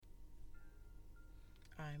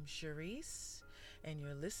I'm Sharice, and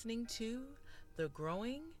you're listening to the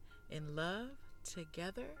Growing in Love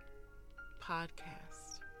Together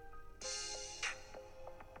podcast.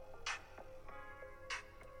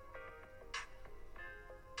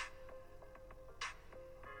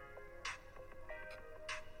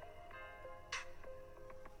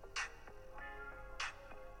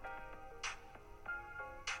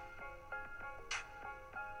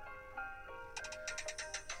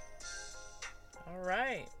 All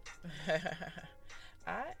right.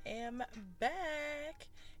 I am back.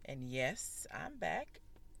 And yes, I'm back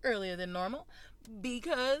earlier than normal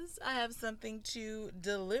because I have something to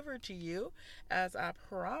deliver to you as I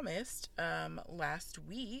promised last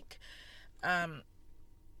week.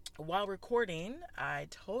 While recording, I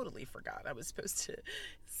totally forgot I was supposed to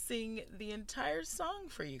sing the entire song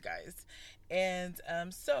for you guys. And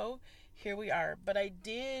so here we are. But I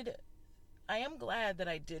am glad that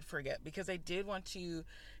I did forget because I did want to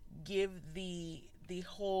give the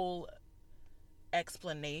whole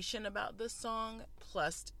explanation about the song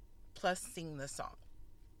plus sing the song.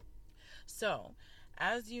 So,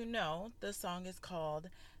 as you know, the song is called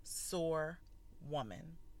Soar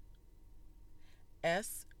Woman.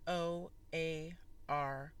 SOAR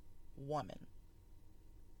Woman.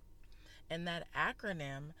 And that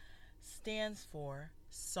acronym stands for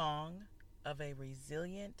Song of a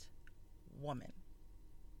Resilient Woman.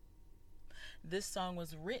 This song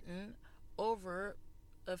was written over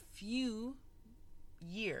a few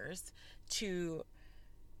years to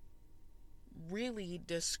really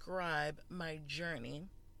describe my journey,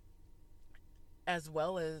 as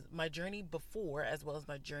well as my journey before, as well as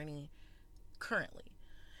my journey currently.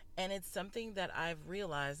 And it's something that I've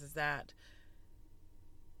realized is that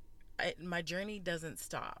my journey doesn't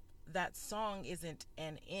stop. That song isn't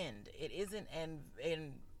an end. It isn't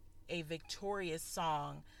a victorious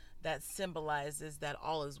song that symbolizes that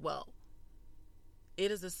all is well.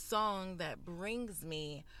 It is a song that brings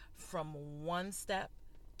me from one step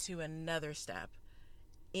to another step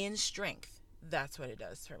in strength. That's what it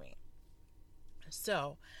does for me.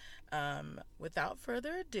 So, without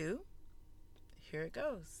further ado, here it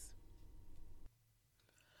goes.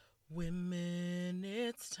 Women,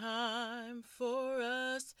 it's time for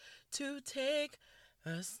us to take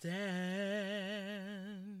a stand.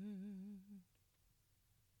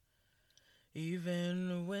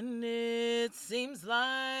 Even when it seems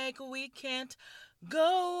like we can't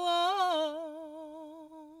go on.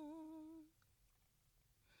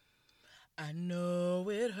 I know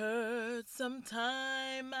it hurts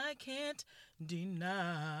sometime, I can't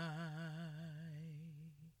deny.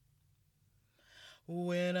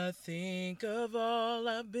 When I think of all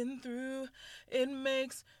I've been through, it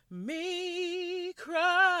makes me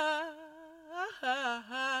cry.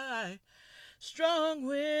 Strong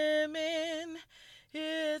women,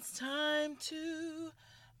 it's time to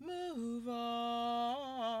move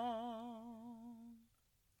on.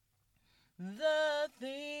 The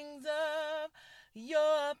things of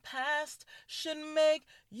your past should make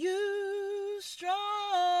you strong.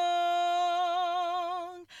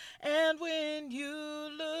 And when you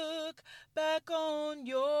look back on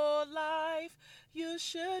your life, you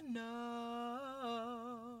should know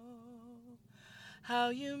how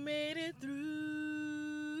you made it through.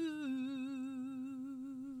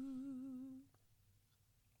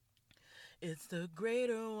 It's the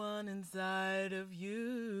greater one inside of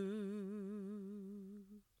you.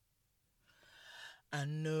 I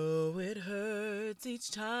know it hurts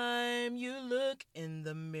each time you look in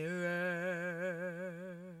the mirror,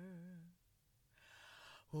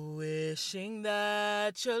 wishing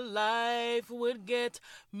that your life would get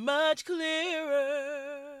much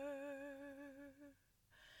clearer.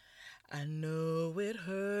 I know it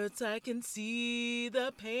hurts, I can see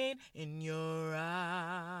the pain in your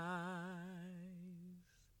eyes.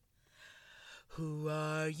 Who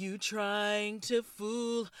are you trying to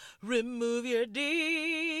fool? Remove your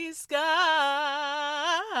disguise.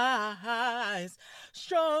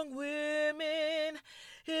 Strong women,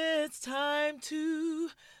 it's time to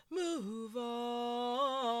move on.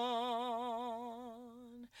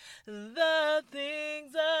 The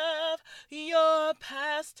things of your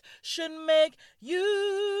past should make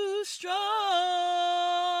you strong.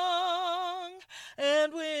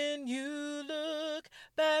 And when you look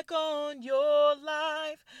back on your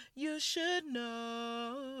life, you should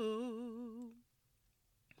know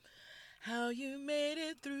how you made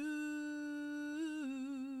it through.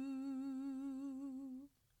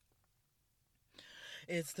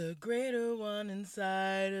 It's the greater one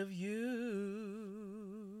inside of you.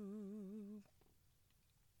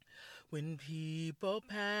 When people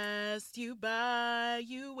pass you by,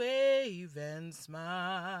 you wave wave and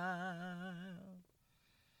smile,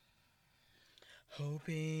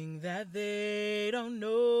 hoping that they don't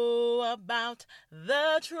know about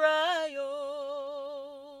the trials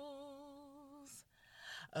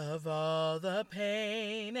of all the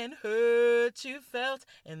pain and hurt you felt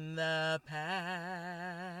in the past.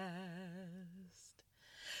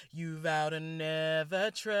 You vow to never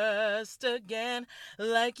trust again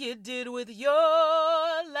like you did with your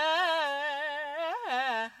last.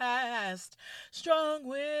 Strong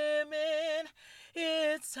women,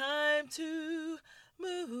 it's time to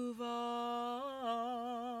move on.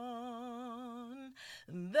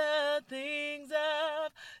 The things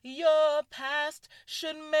of your past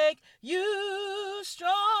should make you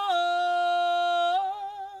strong.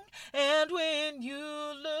 And when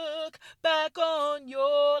you look back on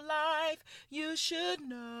your life, you should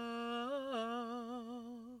know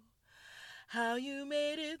how you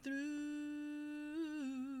made it through.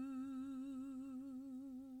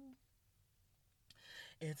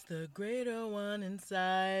 It's the greater one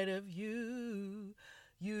inside of you.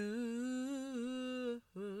 You.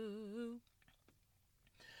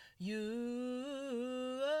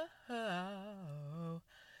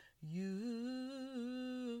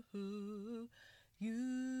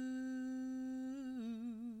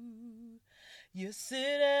 You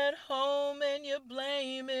sit at home and you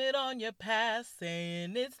blame it on your past,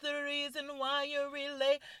 saying it's the reason why your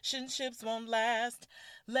relationships won't last.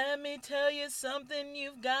 Let me tell you something,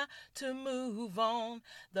 you've got to move on.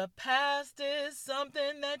 The past is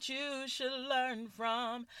something that you should learn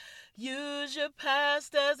from. Use your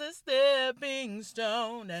past as a stepping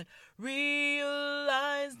stone and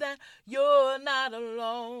realize that you're not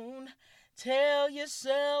alone. Tell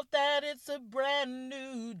yourself that it's a brand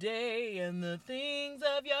new day and the things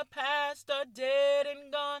of your past are dead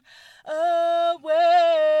and gone away.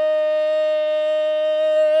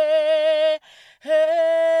 Hey,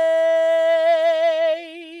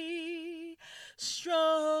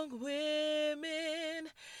 strong women,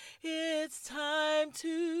 it's time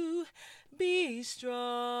to be strong.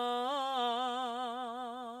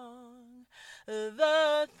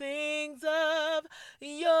 The things of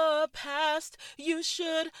your past you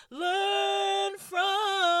should learn from.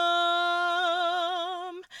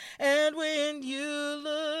 And when you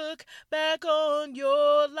look back on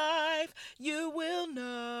your life, you will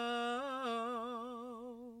know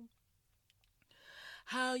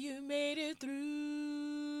how you made it through.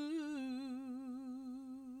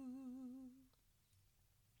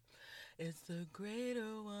 It's the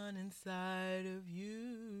greater one inside of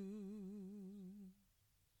you.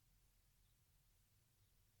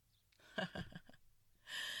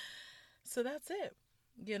 So that's it,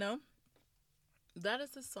 that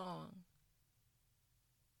is the song.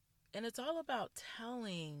 And it's all about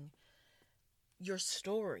telling your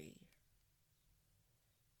story.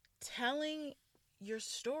 Telling your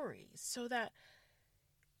story so that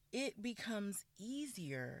it becomes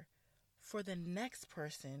easier for the next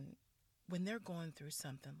person when they're going through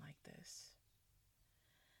something like this.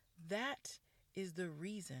 That is the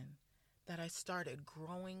reason that I started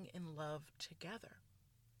Growing in Love Together.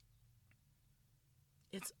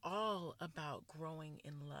 It's all about growing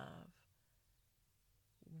in love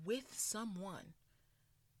with someone.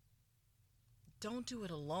 Don't do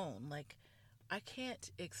it alone. I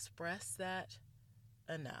can't express that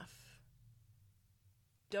enough.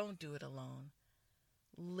 Don't do it alone.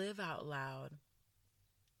 Live out loud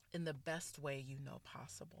in the best way you know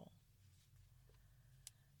possible.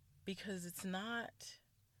 Because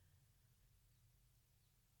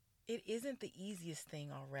it isn't the easiest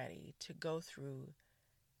thing already to go through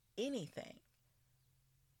anything.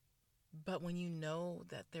 But when you know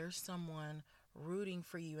that there's someone rooting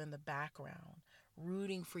for you in the background,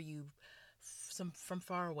 rooting for you from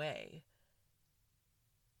far away,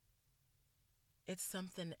 it's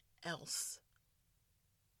something else.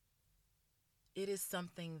 It is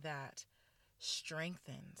something that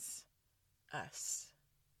strengthens us.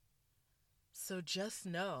 So just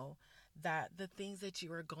know that the things that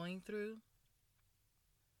you are going through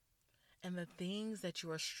and the things that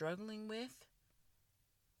you are struggling with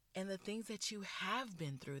and the things that you have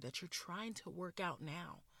been through that you're trying to work out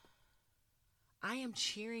now, I am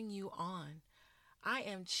cheering you on. I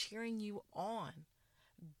am cheering you on.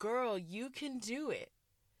 Girl, you can do it.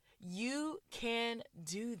 You can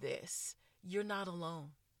do this. You're not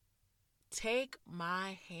alone. Take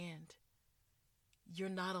my hand. You're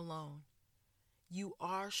not alone. You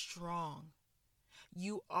are strong.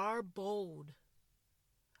 You are bold.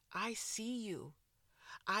 I see you.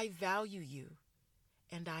 I value you.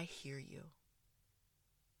 And I hear you.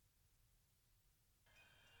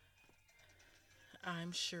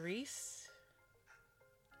 I'm Sharice,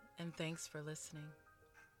 and thanks for listening.